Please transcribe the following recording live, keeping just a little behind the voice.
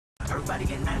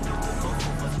everybody and I know the both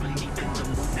of us really need to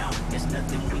move now. There's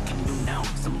nothing we can do now.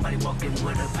 Somebody walking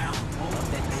with a pound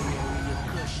of that area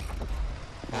kush.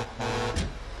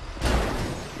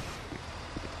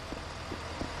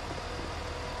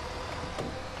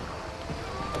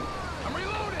 I'm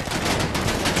reloading!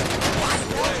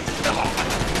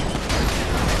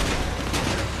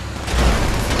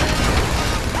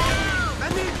 I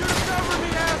need you to cover me,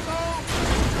 asshole!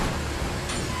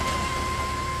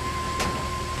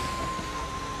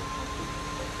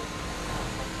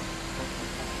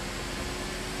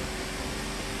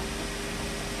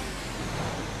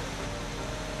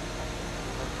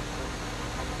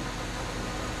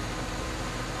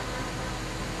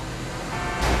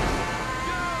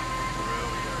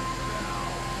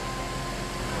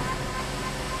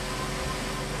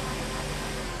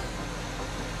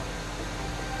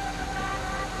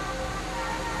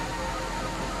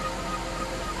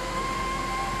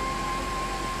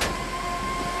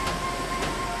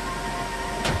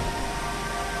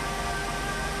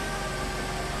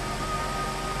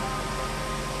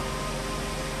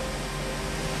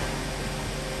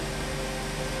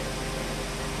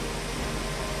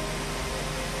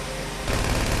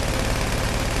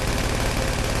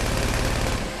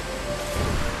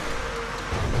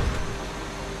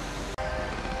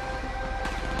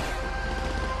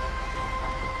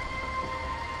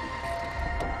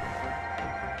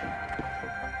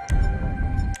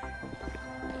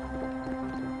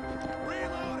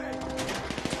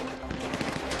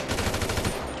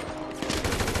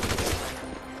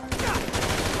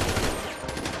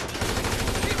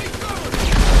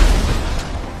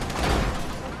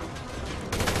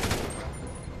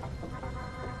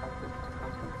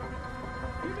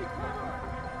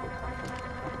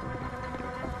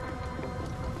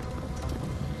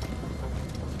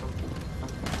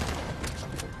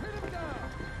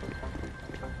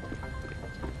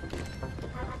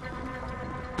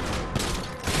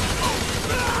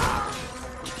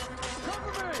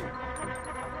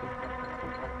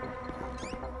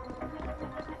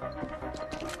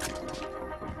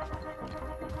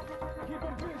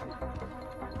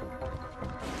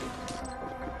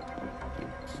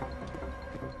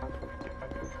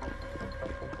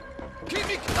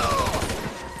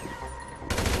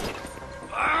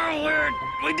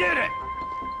 We did it!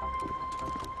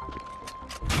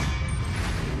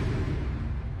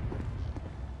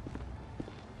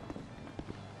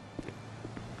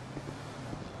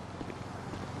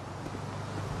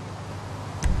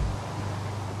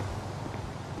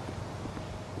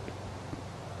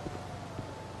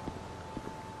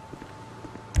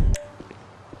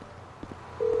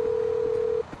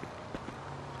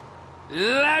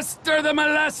 Lester the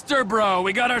molester, bro.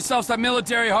 We got ourselves some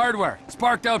military hardware. It's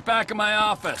parked out back in my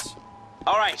office.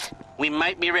 All right, we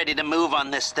might be ready to move on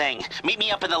this thing. Meet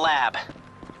me up in the lab.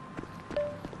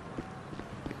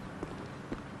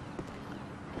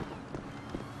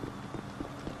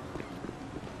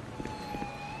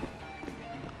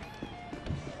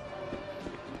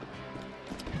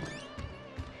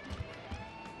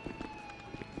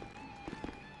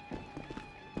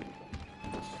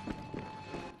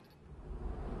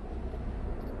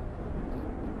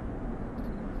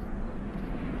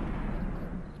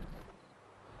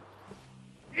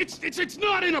 It's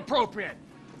not inappropriate.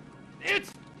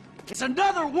 It's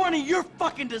another one of your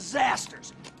fucking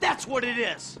disasters. That's what it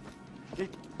is.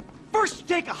 First you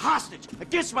take a hostage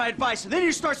against my advice, and then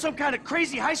you start some kind of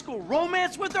crazy high school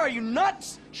romance with her. Are you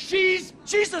nuts? She's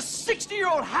a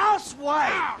 60-year-old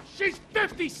housewife. Wow, she's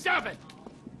 57.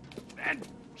 And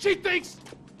she thinks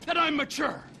that I'm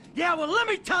mature. Yeah, well, let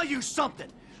me tell you something.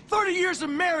 30 years of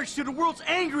marriage to the world's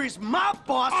angriest mob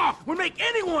boss would make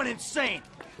anyone insane.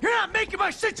 You're not making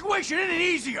my situation any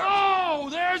easier! Oh,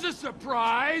 there's a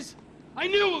surprise! I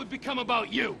knew it would become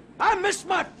about you! I miss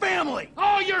my family!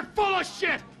 Oh, you're full of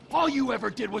shit! All you ever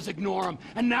did was ignore them,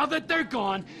 and now that they're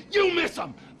gone, you miss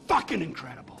them! Fucking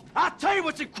incredible! I'll tell you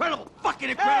what's incredible! Fucking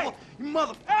incredible! Hey! You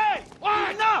mother... Hey!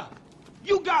 What? Enough!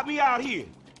 You got me out here.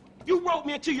 You wrote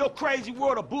me into your crazy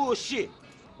world of bullshit.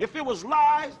 If it was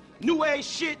lies, new age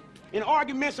shit, and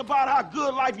arguments about how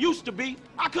good life used to be,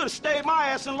 I could have stayed my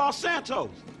ass in Los Santos.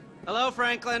 Hello,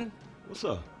 Franklin. What's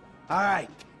up? All right.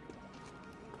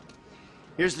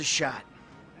 Here's the shot.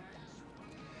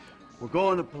 We're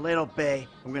going to Paleto Bay.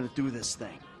 We're gonna do this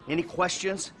thing. Any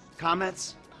questions?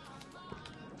 Comments?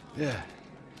 Yeah.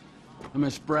 I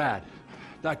miss Brad.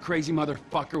 That crazy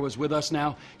motherfucker was with us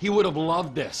now. He would have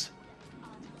loved this.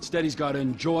 Instead, he's got to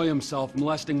enjoy himself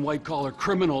molesting white-collar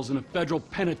criminals in a federal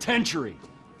penitentiary.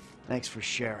 Thanks for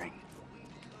sharing.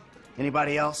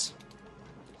 Anybody else?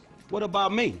 What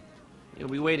about me? You'll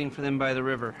be waiting for them by the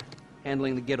river.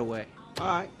 handling the getaway. All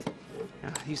right.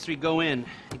 Now, these three go in,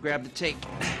 they grab the tape,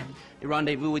 they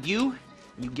rendezvous with you,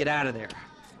 and you get out of there.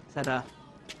 Does that,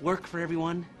 work for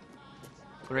everyone?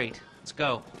 Great, let's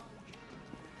go.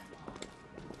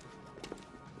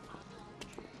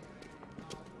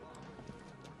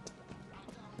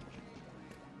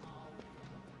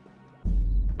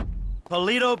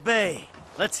 Paleto Bay.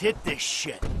 Let's hit this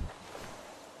shit.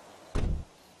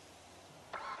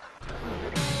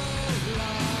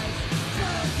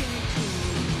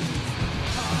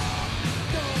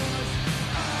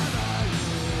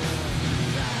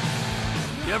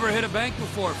 You ever hit a bank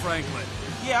before, Franklin?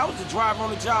 Yeah, I was the driver on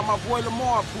the job my boy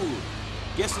Lamar pulled.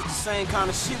 Guess it's the same kind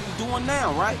of shit we doing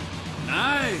now, right?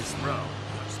 Nice, bro.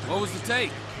 What was the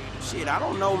take? Shit, I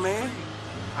don't know, man.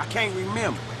 I can't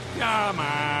remember. Come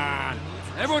on.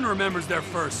 Everyone remembers their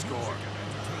first score.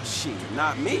 Shit,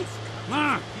 not me.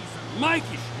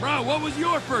 Mikey, bro, what was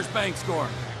your first bank score?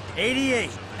 88,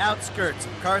 outskirts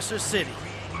of Carcer City.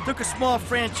 Took a small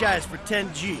franchise for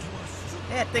 10G.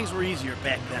 Yeah, things were easier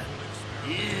back then.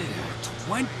 Yeah,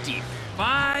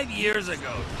 25 years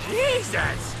ago.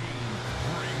 Jesus!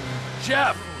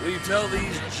 Jeff, will you tell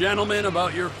these gentlemen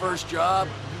about your first job?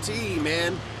 T,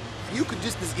 man. You could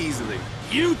just as easily.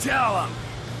 You tell them.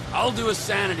 I'll do a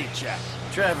sanity check.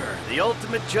 Trevor, the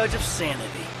ultimate judge of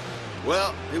sanity.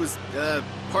 Well, it was,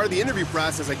 part of the interview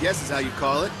process, I guess is how you'd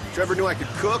call it. Trevor knew I could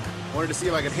cook, wanted to see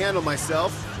if I could handle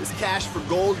myself. This cash for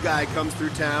gold guy comes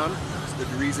through town. Stood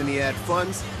to reason he had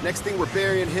funds. Next thing, we're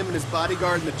burying him and his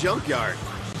bodyguard in the junkyard.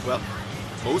 Well,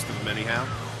 most of them anyhow.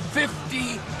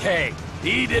 50K.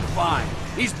 He did fine.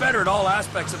 He's better at all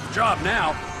aspects of the job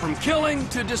now, from killing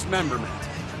to dismemberment.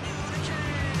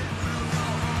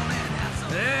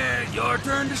 There, your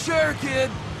turn to share,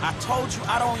 kid. I told you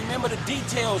I don't remember the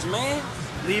details, man.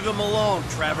 Leave him alone,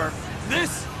 Trevor.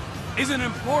 This is an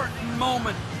important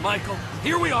moment, Michael.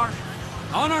 Here we are,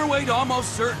 on our way to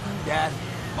almost certain death,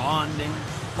 bonding,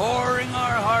 pouring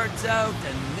our hearts out,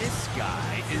 and this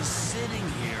guy is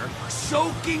sitting here,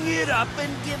 soaking it up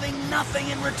and giving nothing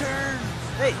in return.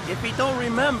 Hey, if he don't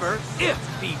remember...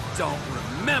 If he don't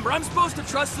remember, I'm supposed to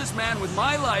trust this man with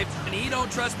my life, and he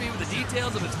don't trust me with the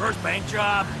details of his first bank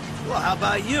job? Well, how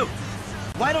about you?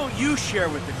 Why don't you share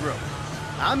with the group?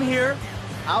 I'm here.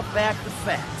 I'll back the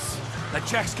facts. The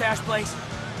checks cash place?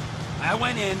 I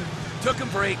went in, took him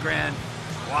for 8 grand,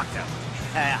 walked out.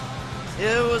 Yeah.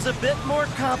 It was a bit more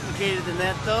complicated than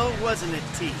that, though, wasn't it,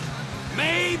 T?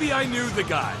 Maybe I knew the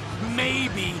guy.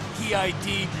 Maybe he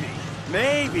ID'd me.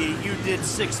 Maybe you did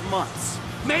 6 months.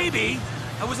 Maybe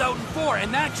I was out in 4,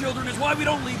 and that, children, is why we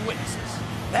don't leave witnesses.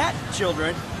 That,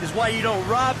 children, is why you don't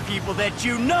rob people that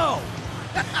you know.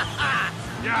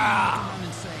 Yeah.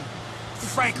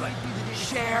 Franklin,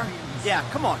 share. Yeah,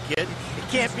 come on, kid. It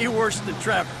can't be worse than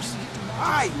Trevor's. All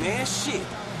right, man, shit.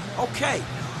 Okay,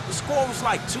 the score was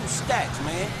like 2 stacks,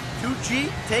 man.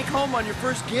 2G, take home on your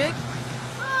first gig?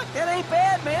 That ain't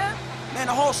bad, man. Man,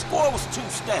 the whole score was 2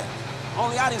 stacks.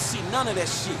 Only I didn't see none of that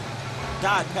shit.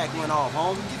 Dye pack went off,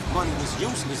 homie. Money was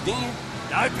useless then.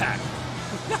 Dye pack.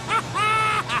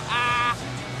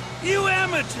 You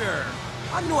amateur.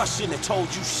 I knew I shouldn't have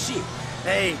told you shit.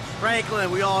 Hey,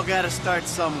 Franklin, we all gotta start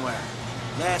somewhere.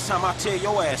 Last time I tell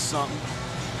your ass something.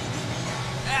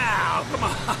 Ow, come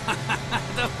on.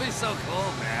 Don't be so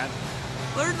cold, man.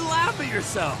 Learn to laugh at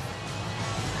yourself.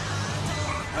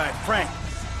 All right, Frank,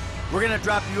 we're gonna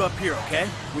drop you up here, okay?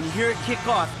 When you hear it kick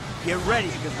off, get ready,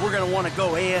 because we're gonna want to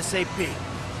go ASAP.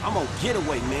 I'm on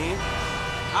getaway, man.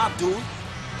 I'll do it.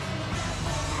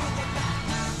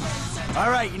 All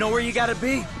right, you know where you gotta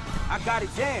be? I got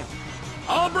it down.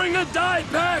 I'll bring a dye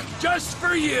pack just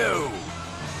for you.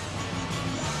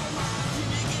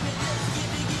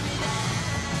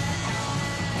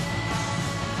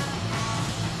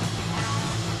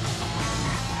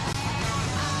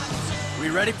 We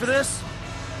ready for this?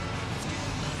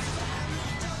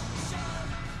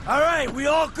 All right, we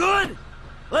all good?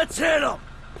 Let's hit 'em!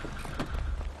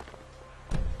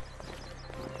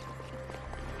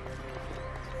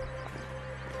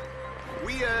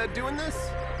 We, doing this?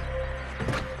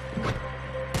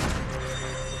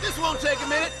 This won't take a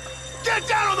minute! Get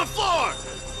down on the floor!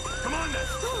 Come on then,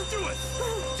 do it.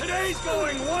 Today's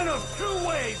going one of 2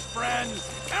 ways, friends.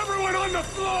 Everyone on the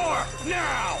floor,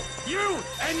 now! You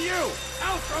and you,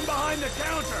 out from behind the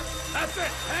counter. That's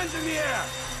it, hands in the air.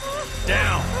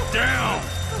 Down, down.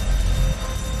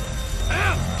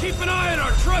 Em, keep an eye on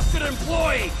our trusted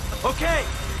employee. Okay,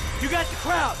 you got the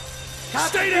crowd. Cops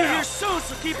Stay will be down. here soon,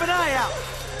 so keep an eye out.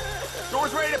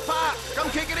 Door's ready to pop! Come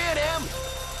kick it in, Em!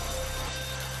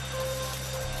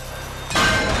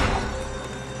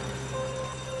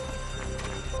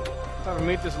 If I ever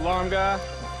meet this alarm guy,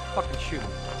 fucking shoot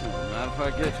him. Not if I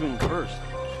get to him first.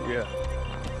 Yeah.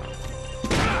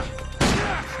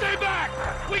 Stay back!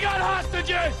 We got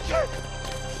hostages!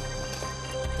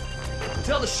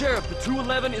 Tell the sheriff the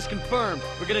 211 is confirmed.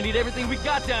 We're gonna need everything we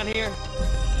got down here.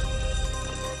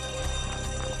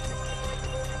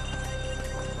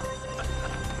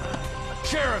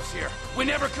 Sheriff's here. We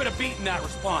never could have beaten that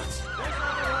response.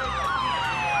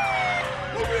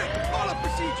 Move in! Call a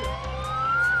procedure!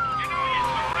 You know you're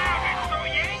surrounded, so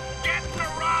you ain't getting a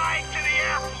ride to the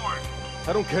airport.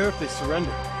 I don't care if they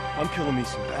surrender. I'm killing me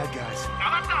some bad guys.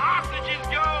 Now let the hostages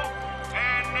go,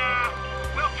 and,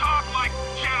 we'll talk like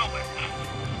gentlemen.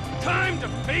 Time to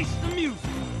face the music.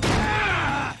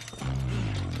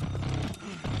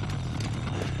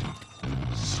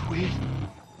 Sweet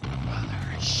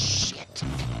mother of shit.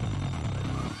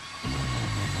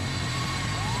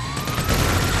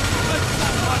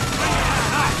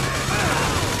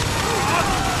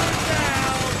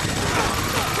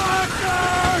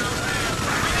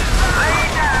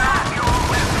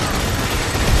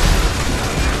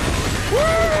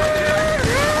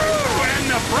 When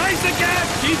the price of gas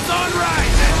keeps on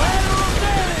rising.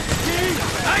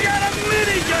 I got a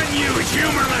minigun, you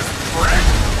humorless prick!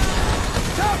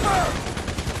 Trevor!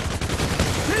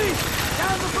 Pete!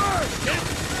 Down the bird! Get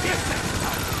that!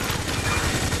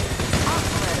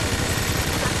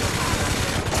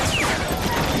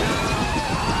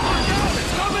 Look out!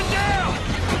 It's coming down!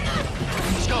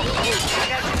 Let's go. I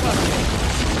got you covered.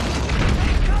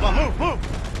 Come on, move!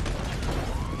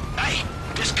 Hey,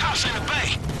 there's cops in the bay.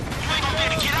 You ain't gonna be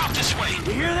able to get out this way.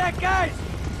 You hear that, guys?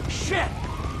 Shit!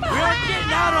 We aren't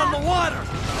getting out on the water!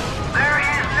 There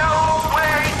is no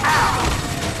way out.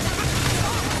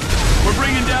 We're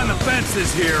bringing down the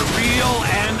fences here, real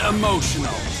and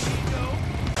emotional.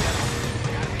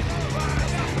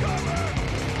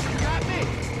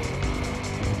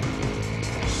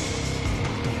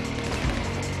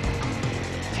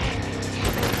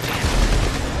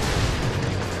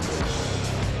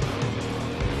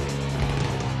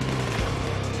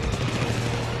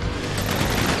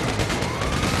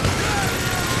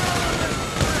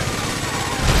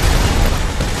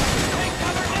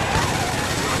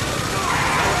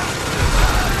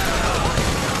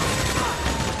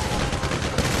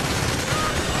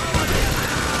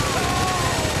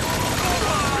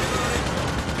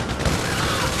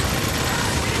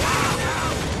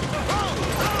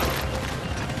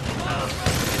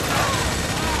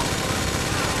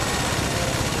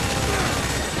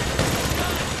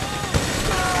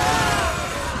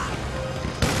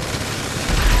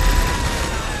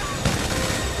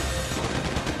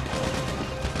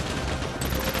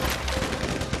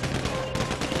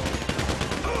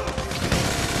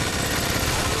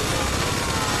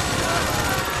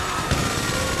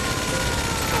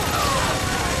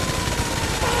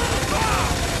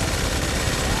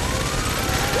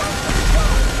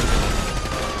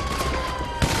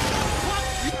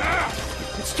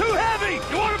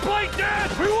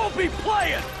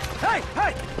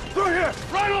 Hey! Through here!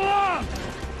 Right along!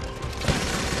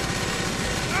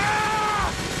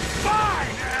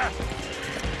 Fine!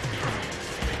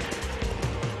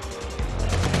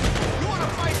 You wanna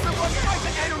fight someone? Fight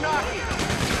the Anunnaki!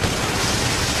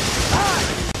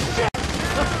 Shit!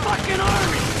 The fucking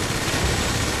army!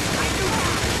 I knew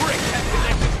you prick had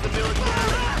connections to the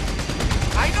military.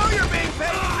 I know you're being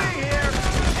paid to be here!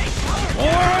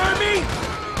 More army?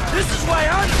 This is why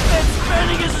our defense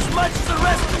spending is as much as the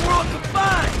rest of the world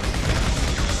combined!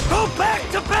 Go back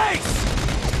to base!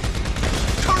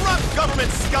 Corrupt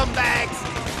government scumbags!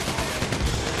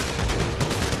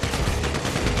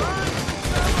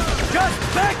 Just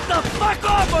back the fuck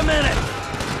off a minute!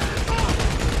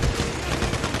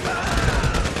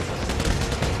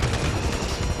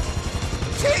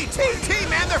 T,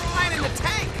 man, they're flying in the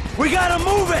tank! We gotta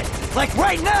move it! Like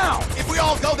right now! If we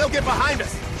all go, they'll get behind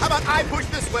us. How about I push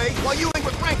this way while you link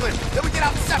with Franklin? Then we get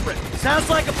out separate. Sounds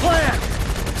like a plan!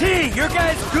 T, your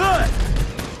guy's good!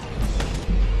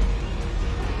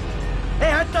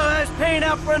 Hey, I thought I was paying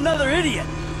out for another idiot!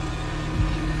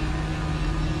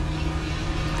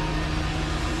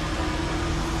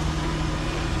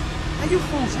 Hey, you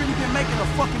fools really been making a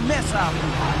fucking mess out of me.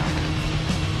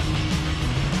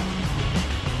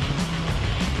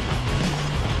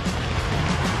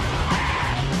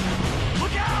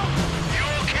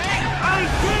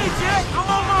 I'm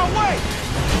on my way!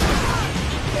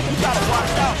 You gotta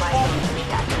watch out, homie.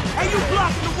 Hey, you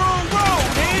blocking the wrong road,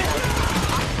 man!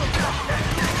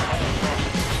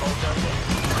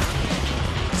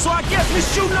 So I guess we're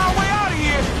shooting our way out of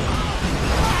here.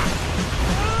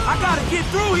 I gotta get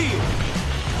through here.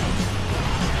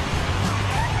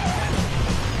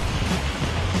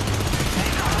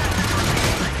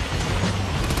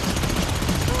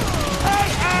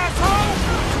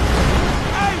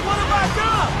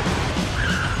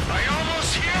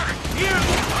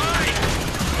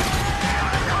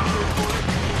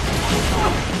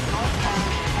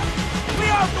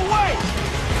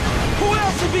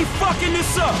 else be fucking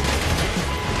this up?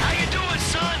 How you doing,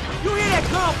 son? You hear that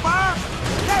gunfire?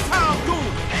 That's how I'm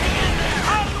doing. Hang in there.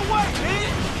 Out of the way, man.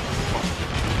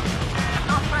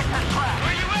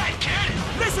 Where you at, kid?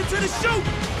 Listen to the shoot.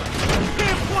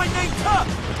 Pinpoint ain't tough.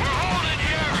 We're holding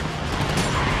here.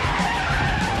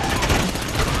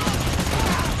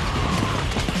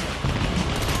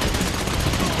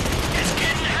 It's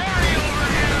getting hairy over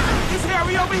here. It's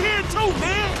hairy over here too,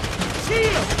 man.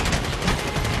 Chill.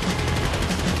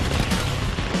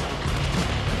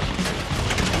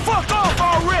 Fuck off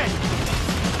already.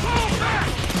 Move back.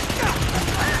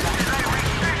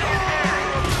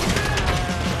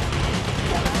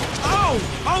 Oh,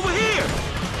 over here.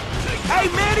 Hey,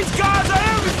 man, these guys are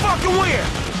every fucking where.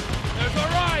 There's our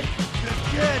ride.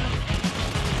 Good.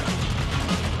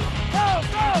 Go,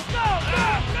 go, go, go,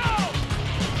 go!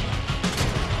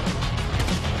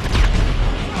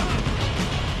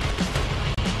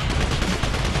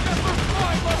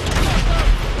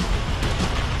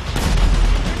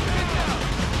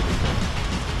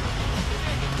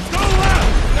 Go left.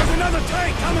 There's another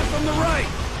tank coming from the right.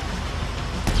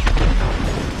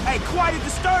 Hey, quite a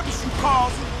disturbance, you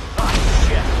calls. Oh,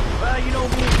 shit. Well, you know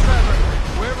me and Trevor.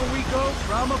 Wherever we go,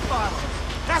 drama follows.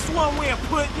 That's one way of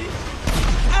putting it.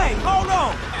 Hey, hold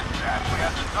on.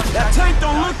 That tank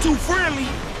don't look too friendly.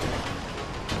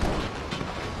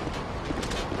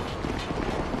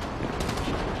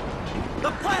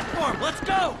 The platform, let's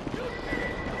go!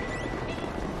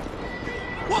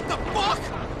 What the fuck?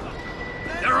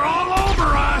 They're all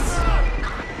over us!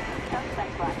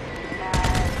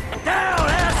 Down,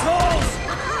 assholes!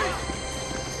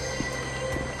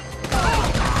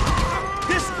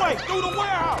 This way, through the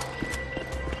warehouse.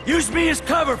 Use me as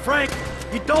cover, Frank.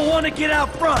 You don't want to get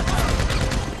out front.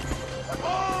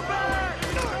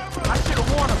 I should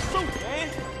have worn a suit, man.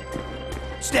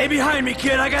 Stay behind me,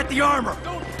 kid. I got the armor.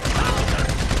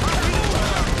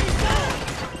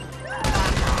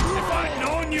 If I'd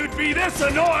known you'd be this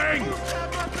annoying.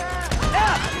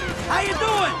 Yeah, how you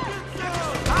doing?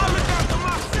 I'll look after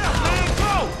myself, man.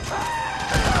 Go.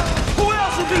 Who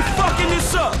else will be fucking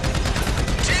this up?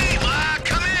 Team,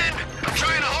 come in. I'm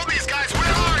trying to hold these guys.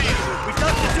 Where are you? We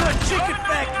ducked into a chicken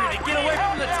factory to get away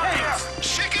from the tanks.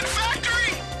 Chicken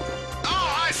factory?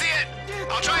 Oh, I see it.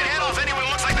 I'll try and head off anyone who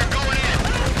looks like they're going in.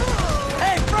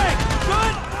 Hey, Frank,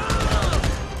 good?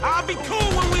 I'll be cool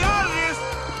when we out of this.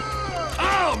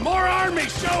 Oh, more army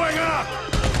showing up.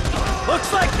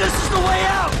 Looks like this is the way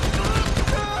out.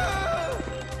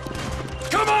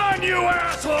 Come on, you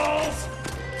assholes.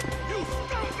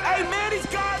 Hey, man, these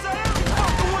guys are every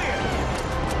fucking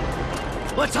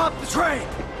where. Let's hop the train.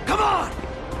 Come on.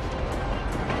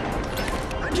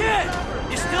 Kid,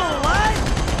 you still alive?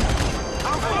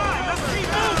 I'm fine. Let's keep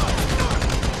moving.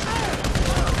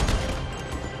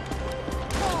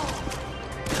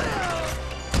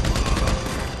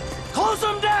 Close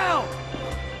them down.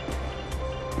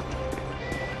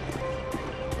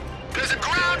 There's a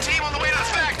ground team on the way to the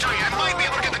factory. I might be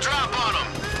able to get the drop on them.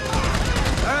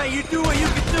 All right, you do what you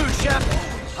can do, Chef.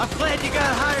 I'm glad you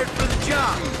got hired for the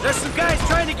job. There's some guys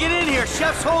trying to get in here.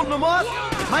 Chef's holding them up.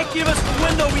 Might give us the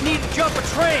window we need to jump a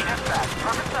train.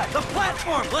 The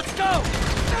platform, let's go.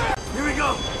 Here we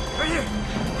go. Right here.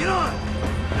 Get on.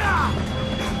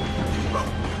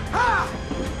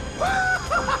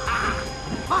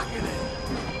 Fucking it.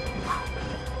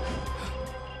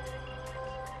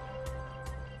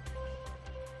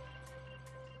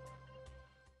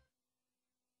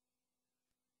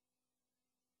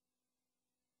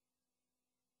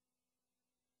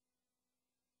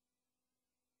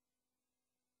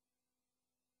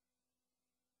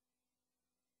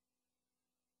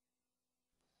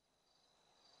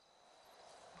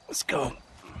 Let's go.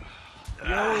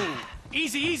 Yo,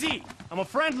 easy, easy. I'm a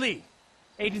friendly.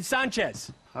 Agent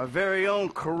Sanchez. Our very own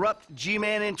corrupt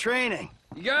G-man in training.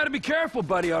 You gotta be careful,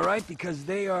 buddy, all right? Because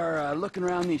they are looking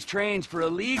around these trains for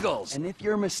illegals. And if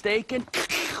you're mistaken,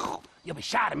 you'll be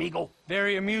shot, amigo.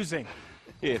 Very amusing.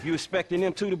 Yeah, if you're expecting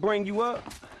them two to bring you up,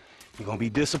 you're gonna be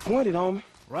disappointed, homie.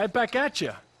 Right back at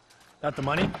you. Got the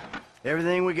money?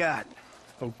 Everything we got.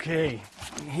 Okay.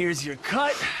 Here's your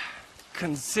cut.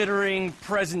 Considering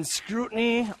present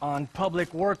scrutiny on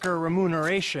public worker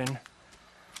remuneration,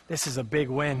 this is a big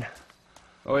win.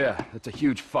 Oh yeah, that's a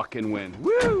huge fucking win.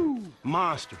 Woo!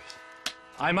 Monsters.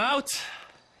 I'm out.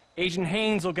 Agent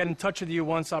Haynes will get in touch with you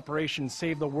once Operation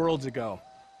Save the World's ago.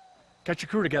 Get your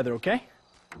crew together, okay?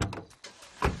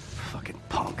 Fucking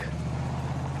punk.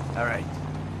 All right.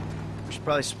 We should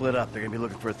probably split up. They're gonna be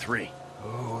looking for a 3.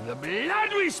 Oh, the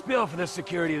blood we spill for the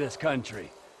security of this country.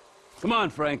 Come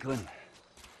on, Franklin.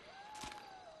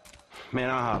 Man,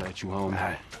 I'll holler at you, homie. All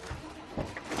right.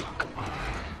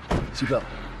 Seatbelt.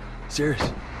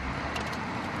 Serious.